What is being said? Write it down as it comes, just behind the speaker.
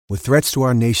With threats to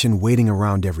our nation waiting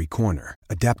around every corner,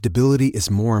 adaptability is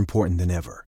more important than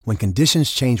ever. When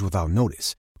conditions change without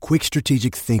notice, quick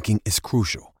strategic thinking is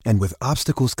crucial. And with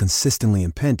obstacles consistently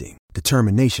impending,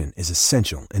 determination is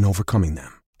essential in overcoming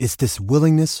them. It's this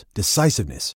willingness,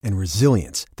 decisiveness, and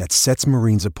resilience that sets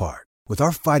Marines apart. With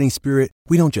our fighting spirit,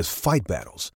 we don't just fight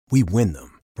battles, we win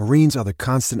them. Marines are the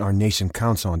constant our nation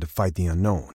counts on to fight the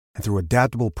unknown. And through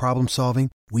adaptable problem solving,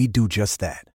 we do just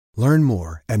that. Learn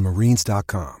more at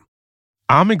marines.com.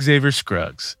 I'm Xavier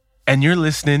Scruggs, and you're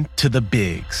listening to The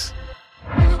Bigs.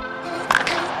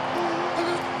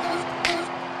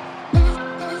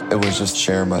 It was just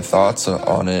sharing my thoughts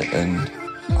on it and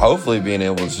hopefully being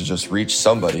able to just reach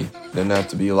somebody. It didn't have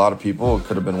to be a lot of people. It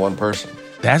could have been one person.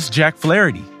 That's Jack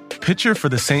Flaherty, pitcher for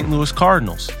the St. Louis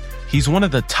Cardinals. He's one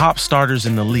of the top starters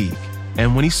in the league.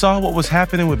 And when he saw what was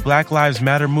happening with Black Lives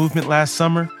Matter movement last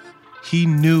summer, he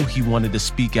knew he wanted to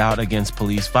speak out against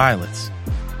police violence.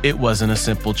 It wasn't a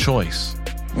simple choice.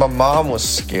 My mom was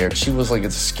scared. She was like,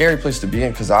 it's a scary place to be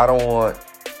in because I don't want,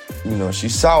 she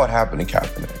saw what happened to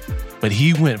Kaepernick. But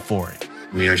he went for it.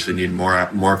 We actually need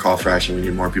more call for action. We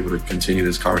need more people to continue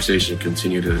this conversation,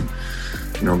 continue to,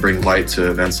 bring light to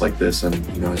events like this. And,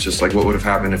 it's just like what would have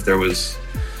happened if there was,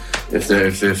 if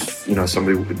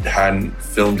somebody hadn't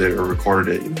filmed it or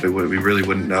recorded it. We really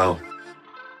wouldn't know.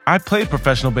 I played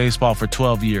professional baseball for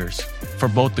 12 years, for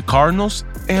both the Cardinals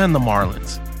and the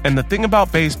Marlins. And the thing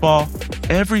about baseball,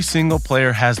 every single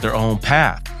player has their own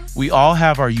path. We all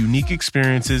have our unique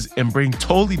experiences and bring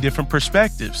totally different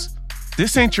perspectives.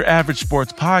 This ain't your average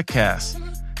sports podcast.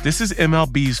 This is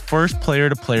MLB's first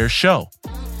player-to-player show.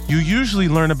 You usually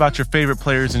learn about your favorite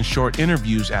players in short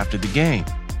interviews after the game.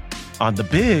 On The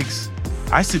Bigs,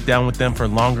 I sit down with them for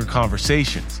longer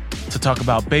conversations to talk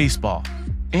about baseball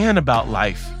and about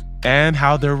life and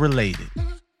how they're related.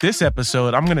 This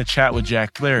episode, I'm going to chat with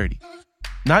Jack Flaherty,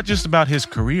 not just about his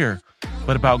career,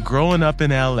 but about growing up in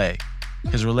LA,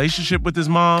 his relationship with his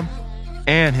mom,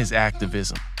 and his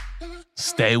activism.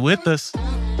 Stay with us.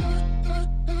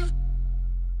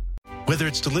 Whether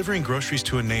it's delivering groceries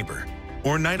to a neighbor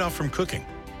or a night off from cooking,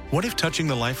 what if touching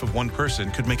the life of one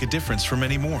person could make a difference for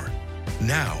many more?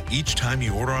 Now, each time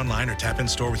you order online or tap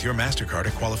in-store with your MasterCard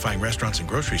at qualifying restaurants and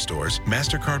grocery stores,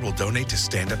 MasterCard will donate to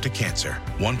Stand Up to Cancer.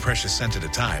 One precious cent at a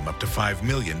time, up to $5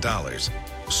 million.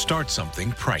 Start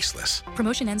something priceless.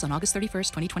 Promotion ends on August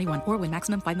 31st, 2021, or when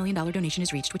maximum $5 million donation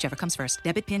is reached, whichever comes first.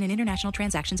 Debit, PIN, and international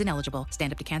transactions ineligible.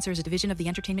 Stand Up to Cancer is a division of the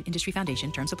Entertainment Industry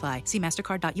Foundation. Terms apply. See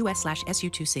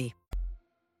mastercard.us/SU2C.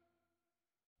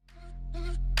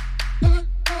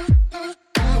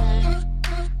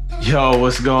 Yo,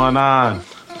 what's going on?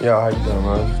 Yo, how you doing,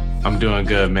 man? I'm doing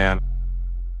good, man.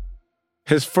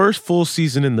 His first full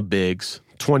season in the Bigs,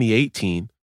 2018,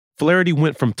 Flaherty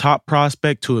went from top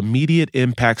prospect to immediate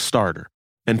impact starter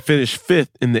and finished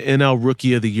fifth in the NL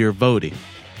Rookie of the Year voting.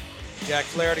 Jack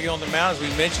Flaherty on the mound. As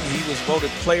we mentioned, he was voted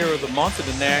Player of the Month in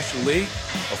the National League,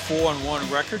 a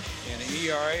 4-1 record, and an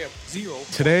ERA of 0.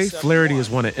 Today, Flaherty is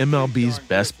one of MLB's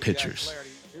best pitchers,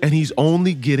 and he's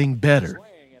only getting better.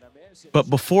 But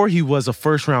before he was a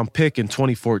first-round pick in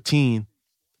 2014,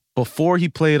 before he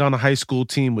played on a high school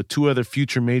team with two other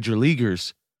future major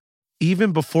leaguers,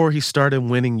 even before he started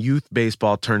winning youth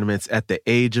baseball tournaments at the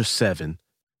age of 7,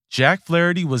 Jack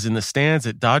Flaherty was in the stands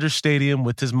at Dodger Stadium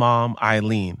with his mom,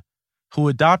 Eileen, who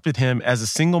adopted him as a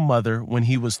single mother when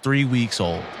he was 3 weeks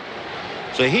old.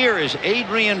 So here is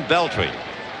Adrian Beltre.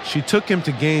 She took him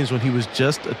to games when he was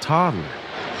just a toddler.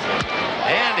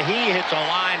 And he hits a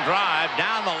line drive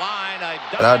down the line.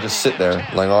 And I'd just sit there,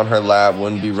 like on her lap,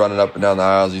 wouldn't be running up and down the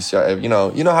aisles. You see, you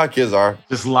know how kids are.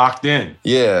 Just locked in.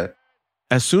 Yeah.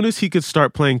 As soon as he could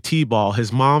start playing t-ball,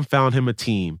 his mom found him a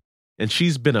team, and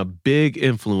she's been a big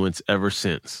influence ever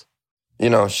since.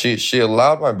 She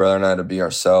allowed my brother and I to be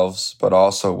ourselves, but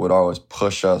also would always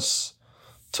push us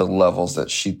to levels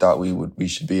that she thought we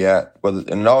should be at. And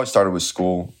it always started with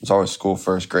school. It was always school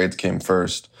first. Grades came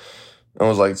first. It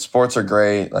was like, sports are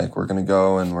great. Like, we're going to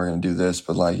go and we're going to do this,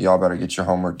 but like, y'all better get your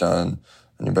homework done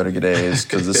and you better get A's.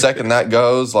 Because the second that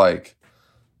goes, like,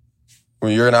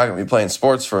 well, you're not going to be playing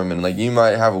sports for a minute. Like, you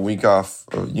might have a week off,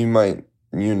 or you might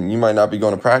not be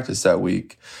going to practice that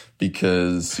week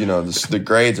because, the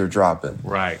grades are dropping.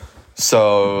 Right.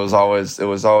 So it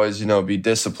was always, be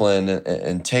disciplined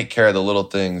and take care of the little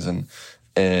things and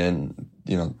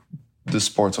the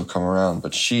sports will come around.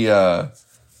 But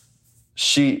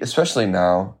she, especially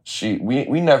now,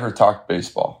 we never talked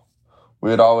baseball. We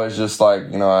would always just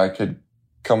I could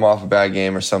come off a bad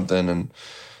game or something and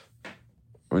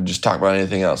we'd just talk about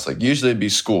anything else. Like, usually it'd be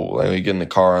school. Like, we'd get in the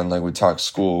car and we'd talk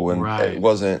school, and It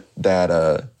wasn't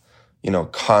that,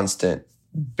 constant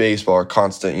baseball or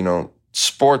constant,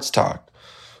 sports talk.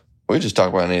 We just talk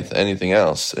about anything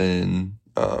else. And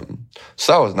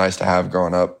so that was nice to have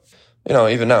growing up.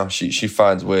 Even now, she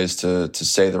finds ways to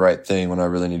say the right thing when I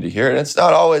really need to hear it. And it's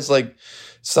not always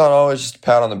just a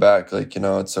pat on the back,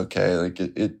 it's okay.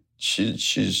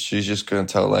 She's just gonna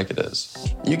tell it like it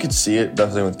is. You could see it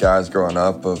definitely with guys growing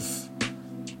up of,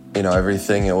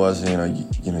 everything it was,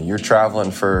 you're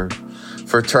traveling for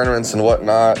tournaments and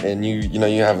whatnot, and you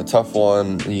have a tough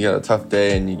one, and you got a tough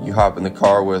day, and you hop in the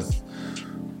car with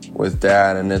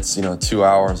dad, and it's 2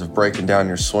 hours of breaking down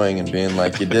your swing and being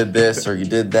like, you did this or you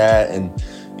did that, and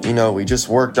we just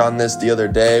worked on this the other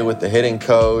day with the hitting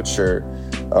coach or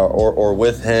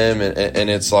with him, and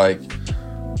it's like,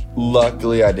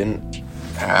 luckily I didn't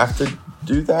have to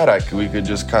do that. We could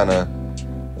just kind of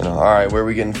all right, where are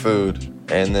we getting food,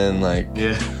 and then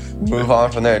move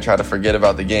on from there, try to forget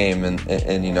about the game, and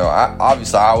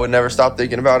I would never stop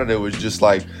thinking about it. It was just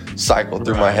cycle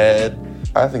through my head.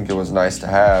 I think it was nice to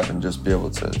have and just be able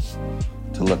to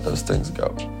let those things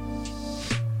go.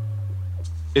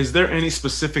 Is there any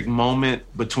specific moment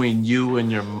between you and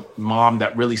your mom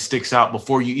that really sticks out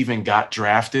before you even got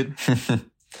drafted?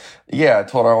 Yeah, I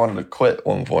told her I wanted to quit at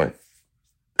one point.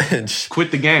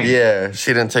 Quit the game? Yeah,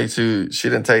 she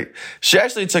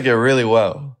actually took it really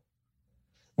well.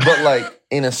 But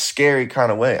in a scary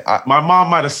kind of way. My mom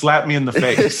might have slapped me in the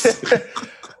face.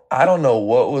 I don't know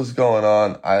what was going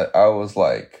on. I was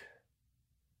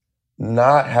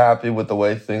not happy with the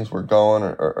way things were going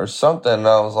or something. And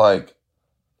I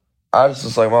was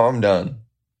just like, Mom, I'm done.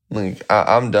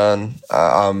 I'm done.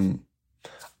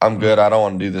 I'm good. I don't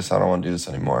want to do this. I don't want to do this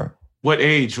anymore. What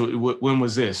age? When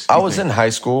was this? I was in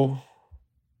high school.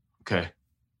 Okay.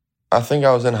 I think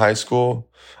I was in high school.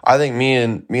 I think me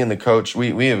and the coach,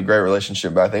 we have a great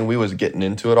relationship, but I think we was getting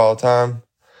into it all the time.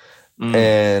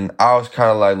 And I was kind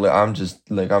of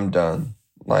I'm done.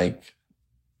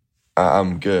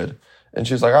 I'm good. And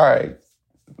she was like, all right,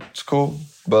 it's cool.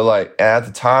 But at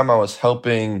the time I was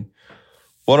helping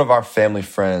one of our family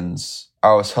friends.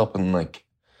 I was helping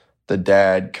the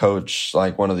dad coach,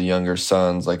 one of the younger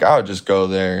sons. I would just go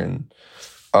there and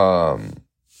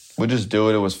we'd just do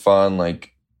it. It was fun.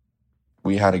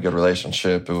 We had a good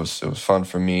relationship. It was fun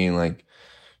for me,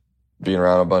 being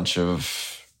around a bunch of,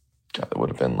 it would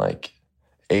have been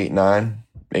 8,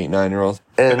 9-year-olds.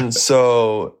 And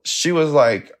so she was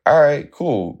like, all right,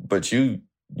 cool. But you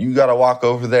got to walk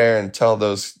over there and tell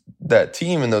that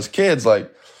team and those kids,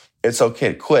 it's okay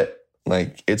to quit.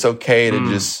 It's okay to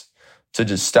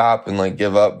just stop and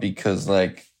give up because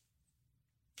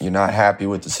you're not happy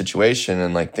with the situation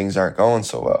and things aren't going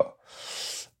so well.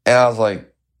 And I was like,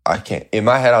 I can't. In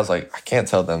my head, I was like, I can't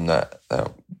tell them that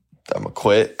I'm gonna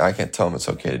quit. I can't tell them it's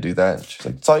okay to do that. And she's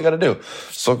like, that's all you got to do.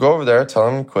 So go over there, tell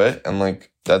them to quit, and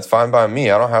that's fine by me.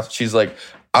 I don't have. She's like,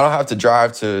 I don't have to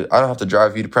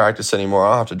drive you to practice anymore. I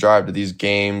don't have to drive to these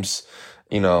games,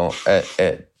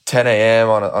 at 10 a.m.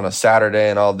 on a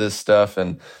Saturday and all this stuff.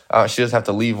 And she doesn't have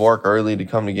to leave work early to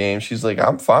come to games. She's like,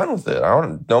 I'm fine with it. I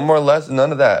don't no more lessons,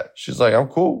 none of that. She's like, I'm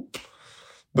cool.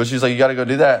 But she's like, you got to go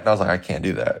do that. And I was like, I can't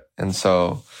do that. And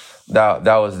so that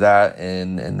was that.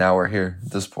 And now we're here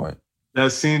at this point.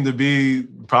 That seemed to be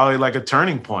probably a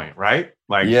turning point, right?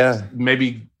 Yeah.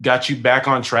 Maybe got you back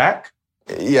on track.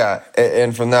 Yeah.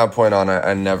 And from that point on,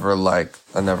 I never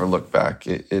looked back.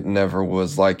 It never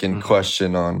was in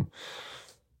question on,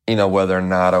 whether or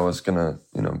not I was going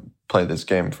to, play this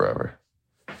game forever,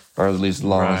 or at least as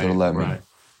long as it'll let me.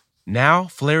 Now,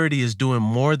 Flaherty is doing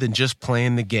more than just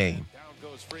playing the game.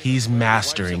 He's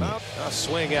mastering it. A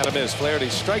swing out of miss. Flaherty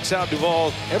strikes out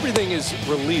Duvall. Everything is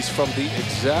released from the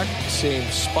exact same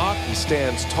spot. He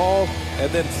stands tall,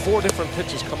 and then 4 different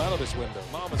pitches come out of this window.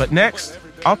 But next,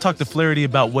 I'll talk to Flaherty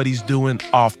about what he's doing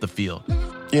off the field.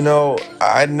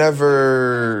 I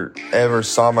never ever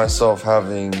saw myself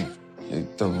having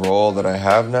the role that I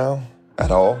have now at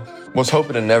all. Was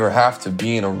hoping to never have to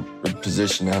be in a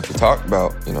position to have to talk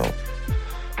about,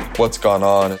 what's gone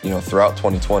on, throughout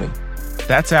 2020.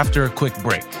 That's after a quick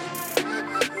break.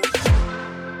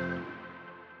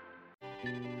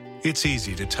 It's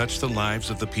easy to touch the lives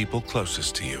of the people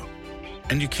closest to you.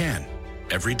 And you can,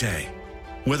 every day.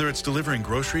 Whether it's delivering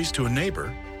groceries to a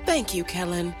neighbor. Thank you,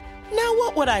 Kellen. Now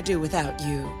what would I do without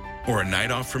you? Or a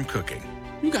night off from cooking.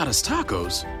 You got us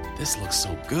tacos. This looks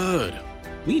so good.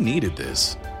 We needed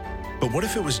this. But what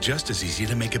if it was just as easy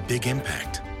to make a big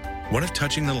impact? What if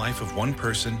touching the life of one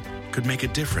person could make a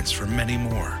difference for many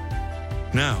more?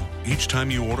 Now, each time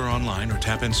you order online or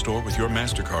tap in store with your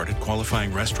MasterCard at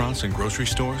qualifying restaurants and grocery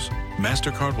stores,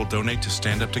 MasterCard will donate to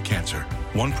Stand Up to Cancer,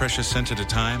 one precious cent at a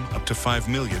time, up to $5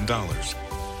 million.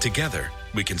 Together,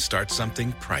 we can start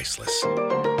something priceless.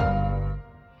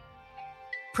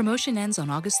 Promotion ends on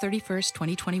August 31st,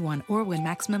 2021, or when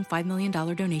maximum $5 million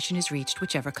donation is reached,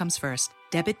 whichever comes first.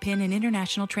 Debit, PIN, and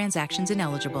international transactions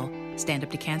ineligible. Stand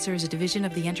Up to Cancer is a division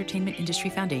of the Entertainment Industry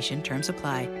Foundation. Terms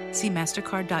apply. See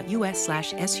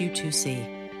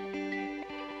mastercard.us/SU2C.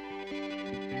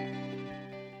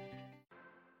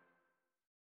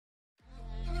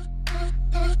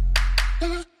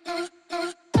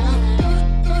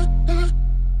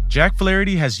 Jack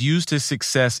Flaherty has used his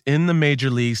success in the major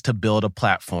leagues to build a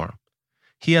platform.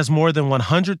 He has more than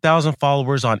 100,000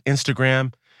 followers on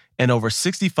Instagram and over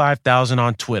 65,000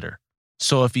 on Twitter.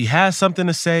 So if he has something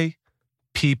to say,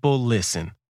 people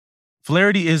listen.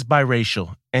 Flaherty is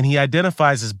biracial, and he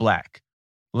identifies as Black.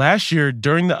 Last year,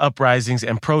 during the uprisings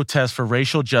and protests for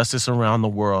racial justice around the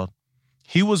world,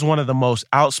 he was one of the most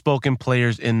outspoken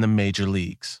players in the major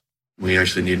leagues. We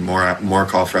actually need more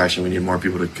call for action. We need more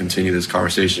people to continue this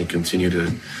conversation, continue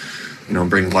to,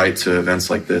 bring light to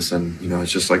events like this. And,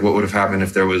 it's just like what would have happened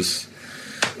if there was,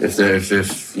 if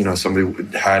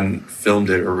somebody hadn't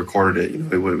filmed it or recorded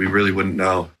it, we really wouldn't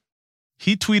know.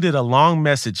 He tweeted a long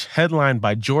message headlined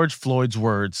by George Floyd's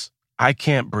words, "I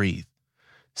can't breathe,"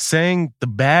 saying the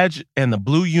badge and the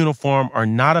blue uniform are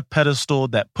not a pedestal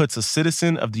that puts a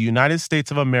citizen of the United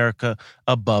States of America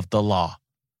above the law.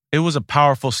 It was a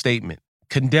powerful statement,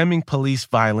 condemning police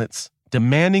violence,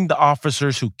 demanding the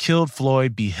officers who killed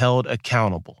Floyd be held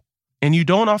accountable. And you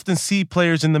don't often see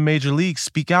players in the major leagues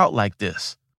speak out like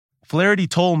this. Flaherty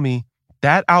told me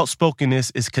that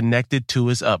outspokenness is connected to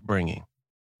his upbringing.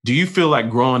 Do you feel like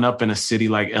growing up in a city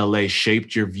like LA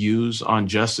shaped your views on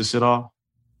justice at all?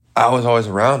 I was always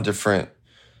around different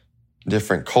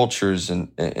cultures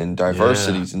and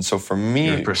diversities. Yeah. And so for me,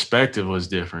 your perspective was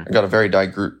different. I got a very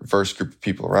diverse group of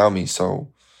people around me.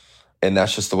 So, and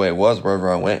that's just the way it was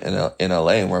wherever I went in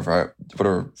LA and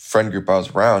whatever friend group I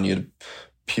was around, you had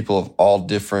people of all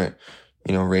different,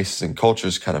 races and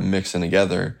cultures kind of mixing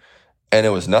together. And it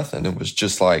was nothing. It was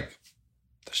just like,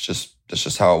 that's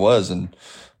just how it was. And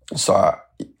so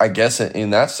I guess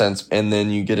in that sense, and then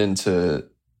you get into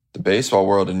the baseball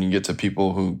world and you get to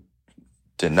people who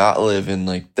did not live in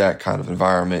like that kind of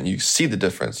environment. You see the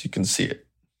difference. You can see it.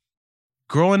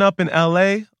 Growing up in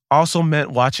LA also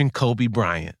meant watching Kobe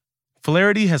Bryant.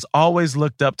 Flaherty has always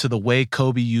looked up to the way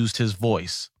Kobe used his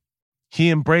voice. He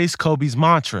embraced Kobe's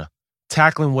mantra,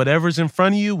 tackling whatever's in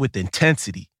front of you with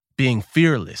intensity, being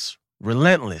fearless,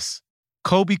 relentless.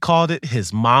 Kobe called it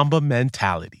his Mamba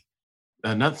mentality.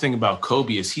 Another thing about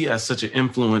Kobe is he has such an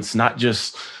influence, not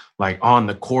just like on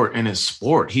the court in his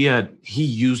sport. He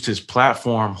used his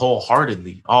platform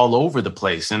wholeheartedly all over the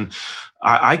place. And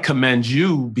I commend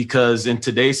you because in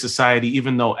today's society,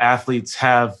 even though athletes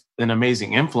have an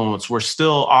amazing influence, we're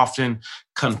still often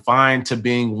confined to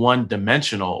being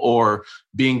one-dimensional or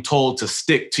being told to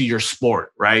stick to your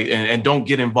sport, right? And don't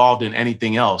get involved in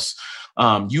anything else.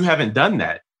 You haven't done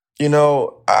that.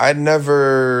 I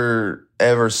never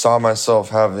ever saw myself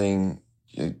having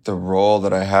the role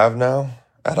that I have now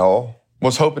at all.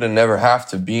 Was hoping to never have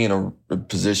to be in a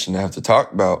position to have to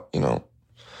talk about,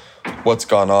 what's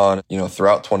gone on,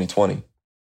 throughout 2020.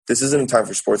 This isn't a time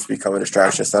for sports to become a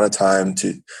distraction. It's not a time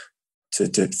to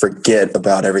forget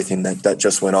about everything that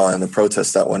just went on and the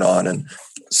protests that went on. And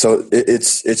so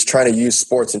it's trying to use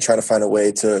sports and trying to find a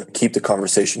way to keep the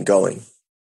conversation going.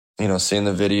 Seeing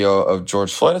the video of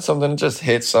George Floyd and something, it just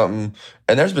hit something.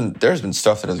 And there's been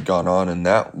stuff that has gone on, and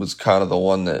that was kind of the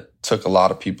one that took a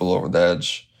lot of people over the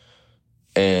edge,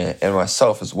 and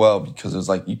myself as well, because it was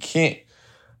like,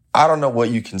 I don't know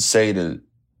what you can say to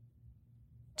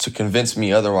convince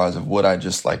me otherwise of what I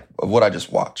just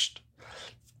watched.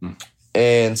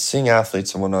 And seeing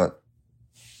athletes and whatnot,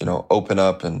 open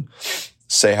up and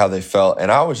say how they felt.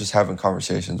 And I was just having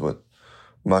conversations with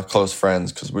my close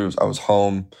friends because I was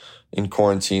home in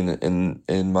quarantine, and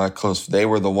they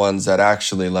were the ones that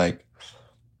actually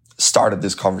started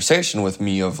this conversation with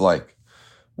me of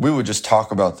we would just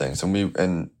talk about things,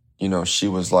 and she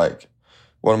was like,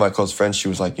 one of my close friends, she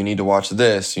was like, you need to watch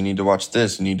this, you need to watch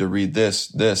this, you need to read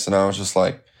this, and I was just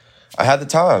like, I had the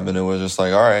time, and it was just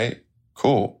like, all right,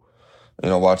 cool.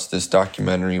 Watch this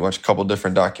documentary, watch a couple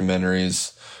different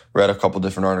documentaries, read a couple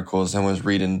different articles, and was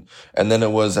reading. And then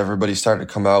it was everybody started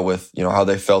to come out with, how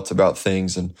they felt about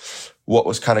things and what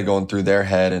was kind of going through their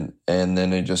head. And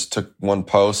then they just took one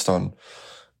post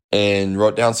and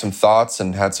wrote down some thoughts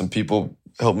and had some people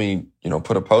help me,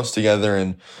 put a post together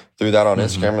and threw that on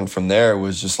Instagram. And from there, it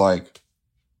was just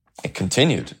it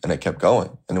continued and it kept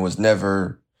going. And it was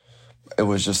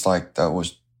just that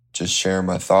was just sharing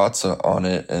my thoughts on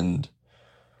it. And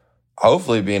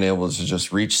hopefully being able to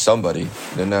just reach somebody. It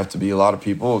didn't have to be a lot of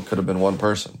people. It could have been one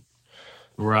person.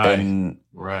 Right. And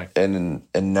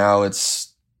now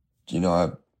it's,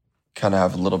 I kind of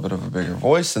have a little bit of a bigger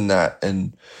voice in that.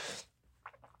 And,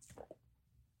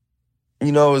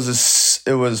 it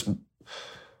was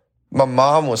my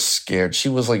mom was scared. She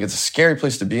was like, it's a scary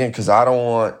place to be in because I don't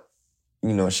want,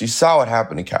 she saw what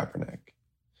happened to Kaepernick.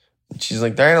 And she's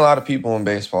like, there ain't a lot of people in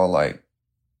baseball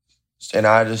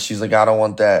and she's like, I don't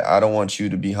want that. I don't want you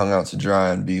to be hung out to dry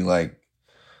and be like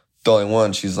the only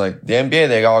one. She's like, the NBA,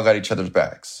 they all got each other's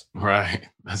backs. Right.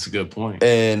 That's a good point.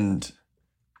 And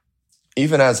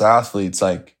even as athletes,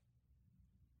 like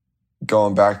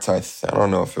going back to, I don't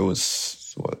know if it was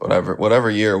whatever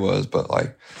year it was, but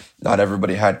like not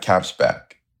everybody had Cap's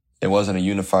back. It wasn't a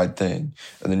unified thing.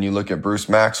 And then you look at Bruce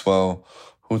Maxwell,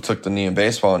 who took the knee in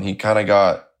baseball, and he kind of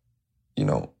got,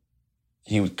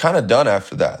 he was kind of done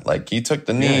after that. Like he took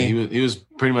the knee. Yeah, he was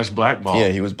pretty much blackballed. Yeah,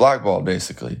 he was blackballed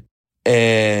basically.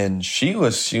 And she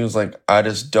was like, I'm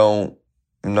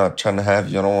not trying to have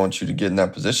you. I don't want you to get in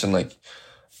that position. Like,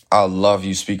 I love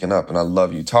you speaking up and I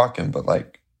love you talking, but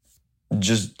like,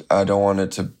 I don't want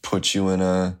it to put you in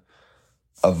a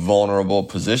vulnerable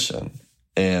position.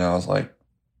 And I was like,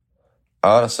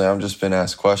 honestly, I'm just been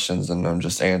asked questions and I'm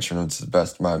just answering them to the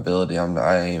best of my ability. I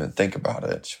didn't even think about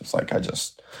it. She was like, I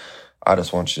just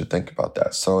want you to think about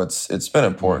that. So it's been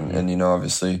important. Mm-hmm. And,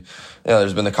 obviously,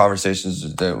 there's been the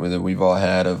conversations that we've all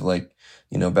had of like,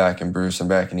 backing Bruce and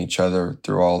backing each other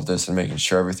through all of this and making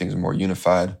sure everything's more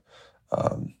unified.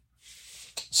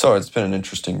 So it's been an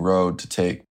interesting road to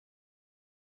take.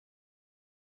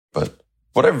 But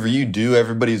whatever you do,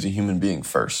 everybody's a human being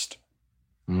first.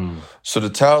 So to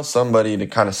tell somebody to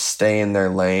kind of stay in their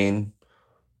lane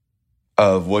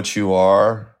of what you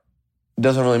are, it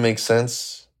doesn't really make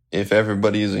sense if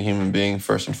everybody is a human being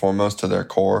first and foremost to their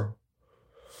core.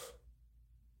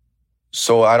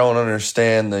 So I don't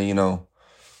understand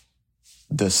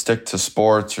the stick to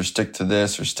sports or stick to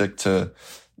this or stick to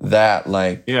that.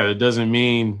 Like, yeah, it doesn't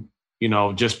mean,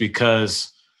 just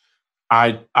because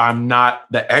I'm not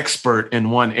the expert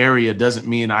in one area doesn't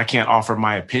mean I can't offer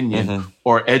my opinion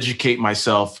or educate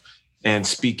myself and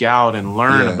speak out and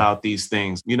learn about these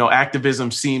things.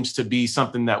 Activism seems to be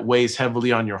something that weighs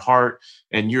heavily on your heart,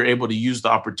 and you're able to use the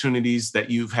opportunities that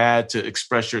you've had to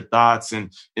express your thoughts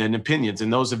and opinions.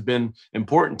 And those have been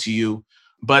important to you.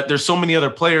 But there's so many other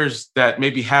players that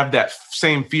maybe have that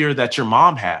same fear that your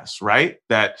mom has, right?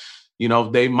 That,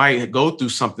 they might go through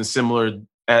something similar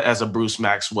as a Bruce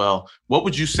Maxwell. What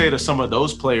would you say to some of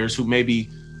those players who maybe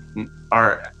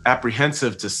are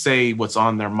apprehensive to say what's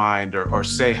on their mind or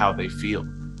say how they feel?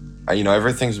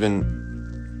 Everything's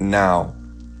been now,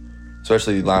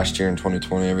 especially last year in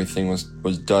 2020, everything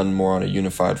was done more on a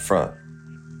unified front.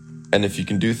 And if you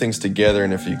can do things together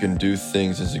and if you can do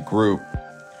things as a group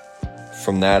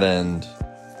from that end,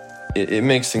 it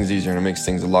makes things easier and it makes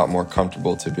things a lot more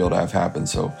comfortable to be able to have happen.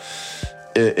 So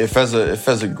if as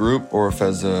a group or if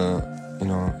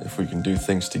we can do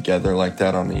things together like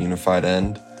that on a unified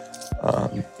end,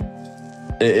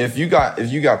 if you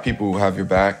got people who have your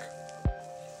back,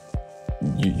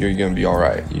 you're going to be all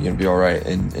right. You're going to be all right.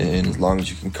 And as long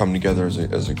as you can come together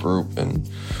as a group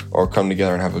or come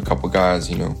together and have a couple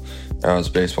guys, as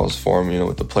baseball's formed,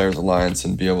 with the Players Alliance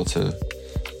and be able to,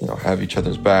 have each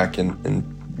other's back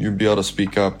and you'll be able to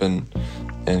speak up and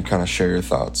kind of share your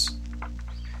thoughts.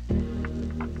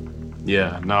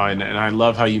 Yeah, no, and I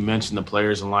love how you mentioned the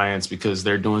Players Alliance because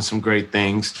they're doing some great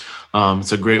things.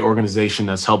 It's a great organization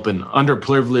that's helping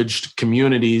underprivileged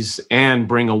communities and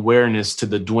bring awareness to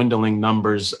the dwindling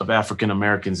numbers of African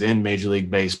Americans in Major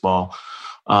League Baseball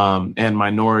and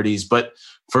minorities. But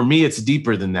for me, it's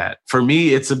deeper than that. For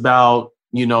me, it's about,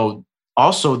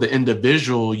 also the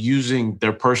individual using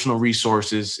their personal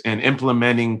resources and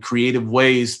implementing creative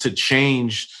ways to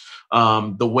change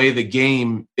the way the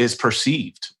game is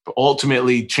perceived,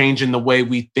 ultimately changing the way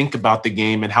we think about the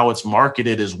game and how it's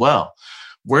marketed as well.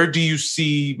 Where do you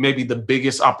see maybe the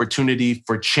biggest opportunity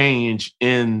for change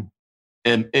in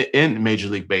Major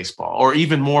League Baseball or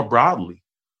even more broadly?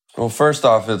 Well, first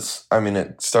off, it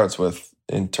starts with,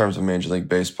 in terms of Major League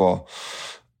Baseball,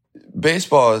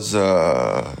 baseball is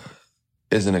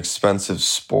an expensive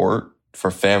sport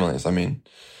for families.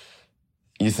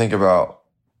 You think about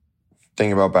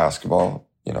basketball,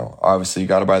 obviously you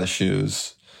got to buy the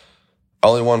shoes.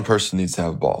 Only one person needs to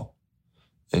have a ball.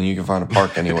 And you can find a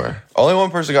park anywhere. Only one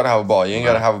person got to have a ball. You ain't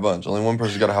got to have a bunch. Only one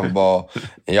person got to have a ball.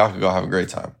 And y'all can go have a great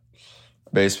time.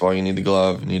 Baseball, you need the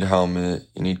glove. You need a helmet.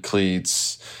 You need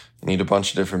cleats. You need a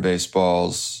bunch of different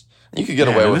baseballs. You could get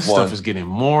away with this one. Stuff is getting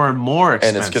more and more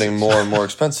expensive. And it's getting more and more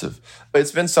expensive. But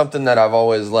it's been something that I've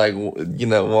always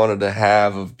wanted to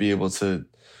have, of be able to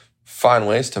find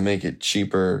ways to make it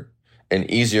cheaper and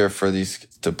easier for these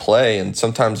to play. And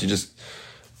sometimes you just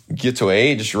get to an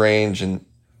age range and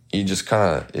you just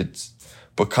it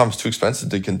becomes too expensive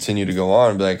to continue to go on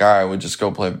and be like, all right, we'll just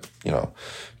go play,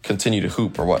 continue to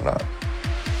hoop or whatnot.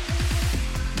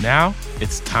 Now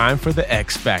it's time for the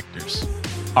X Factors,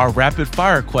 our rapid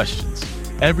fire questions.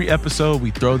 Every episode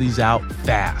we throw these out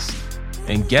fast,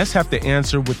 and guests have to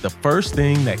answer with the first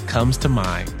thing that comes to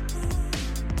mind.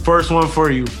 First one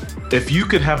for you. If you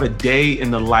could have a day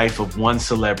in the life of one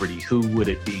celebrity, who would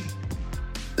it be?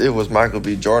 It was Michael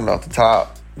B. Jordan off the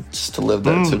top, just to live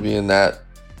that, to be in that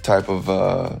type of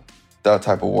world.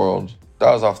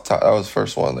 That was off the top. That was the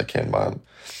first one that came to mind.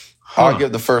 I'll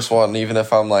give the first one, even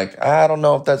if I'm like, I don't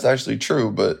know if that's actually true,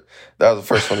 but that was the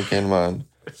first one that came to mind.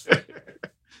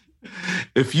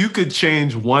 If you could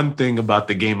change one thing about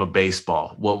the game of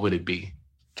baseball, what would it be?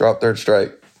 Drop third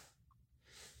strike.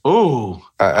 Oh,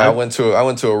 I went to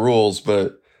a rules,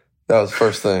 but that was the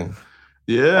first thing.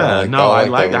 Yeah,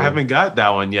 I haven't got that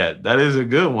one yet. That is a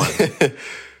good one.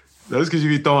 That's because you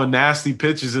be throwing nasty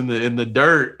pitches in the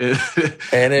dirt. And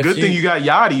good thing you got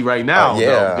Yachty right now.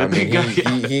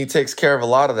 He takes care of a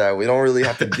lot of that. We don't really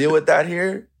have to deal with that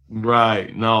here.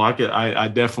 Right. No, I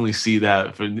definitely see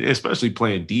that, especially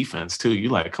playing defense too.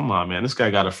 You're like, come on, man, this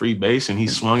guy got a free base and he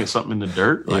swung at something in the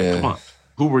dirt. Like, come on.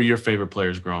 Who were your favorite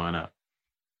players growing up?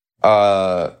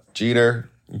 Jeter,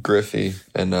 Griffey,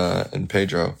 and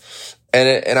Pedro.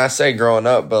 And I say growing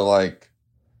up, but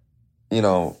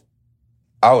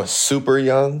I was super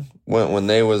young when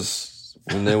they was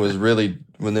really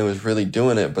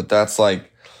doing it. But that's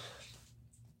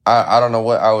I don't know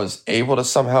what, I was able to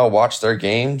somehow watch their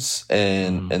games,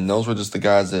 and those were just the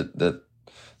guys that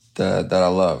I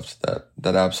loved,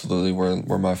 that absolutely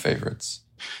were my favorites.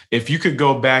 If you could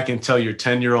go back and tell your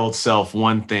 10-year-old self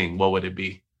one thing, what would it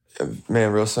be?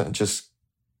 Man, real simple, just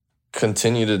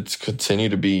continue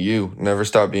to be you. Never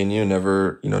stop being you.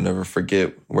 Never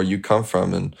forget where you come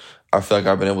from. And I feel like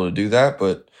I've been able to do that,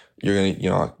 but you're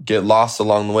gonna, get lost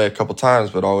along the way a couple times,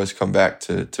 but always come back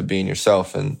to being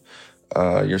yourself. And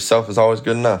yourself is always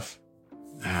good enough.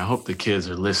 Man, I hope the kids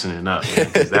are listening up,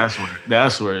 because that's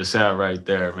where it's at right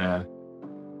there, man.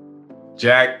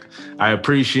 Jack, I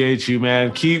appreciate you,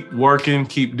 man. Keep working,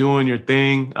 keep doing your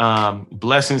thing.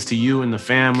 Blessings to you and the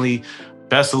family.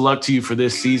 Best of luck to you for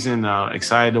this season.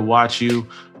 Excited to watch you.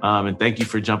 And thank you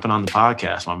for jumping on the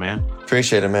podcast, my man.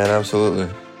 Appreciate it, man.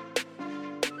 Absolutely.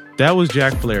 That was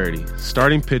Jack Flaherty,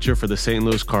 starting pitcher for the St.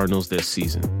 Louis Cardinals this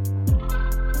season.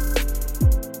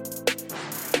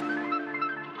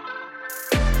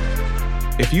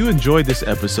 If you enjoyed this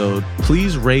episode,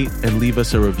 please rate and leave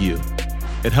us a review.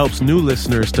 It helps new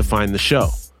listeners to find the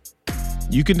show.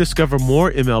 You can discover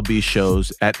more MLB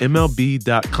shows at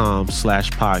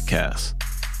MLB.com/podcasts.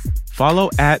 Follow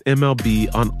 @MLB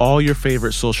on all your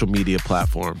favorite social media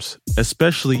platforms,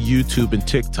 especially YouTube and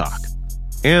TikTok.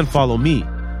 And follow me.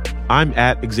 I'm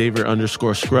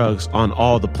 @Xavier_Scruggs on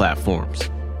all the platforms.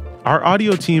 Our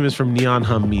audio team is from Neon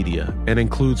Hum Media and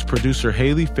includes producer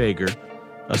Haley Fager,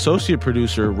 associate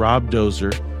producer Rob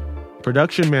Dozer,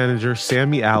 production manager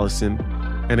Sammy Allison,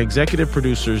 and executive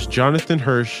producers Jonathan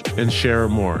Hirsch and Shara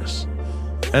Morris.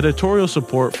 Editorial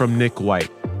support from Nick White.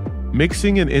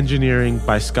 Mixing and engineering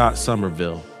by Scott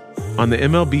Somerville. On the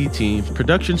MLB team,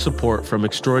 production support from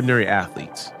Extraordinary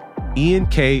Athletes. Ian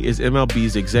K. is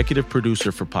MLB's executive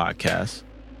producer for podcasts.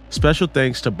 Special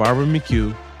thanks to Barbara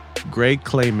McHugh, Greg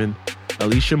Clayman,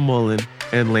 Alicia Mullen,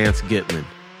 and Lance Gitlin.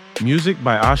 Music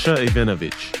by Asha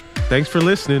Ivanovich. Thanks for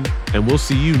listening, and we'll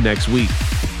see you next week.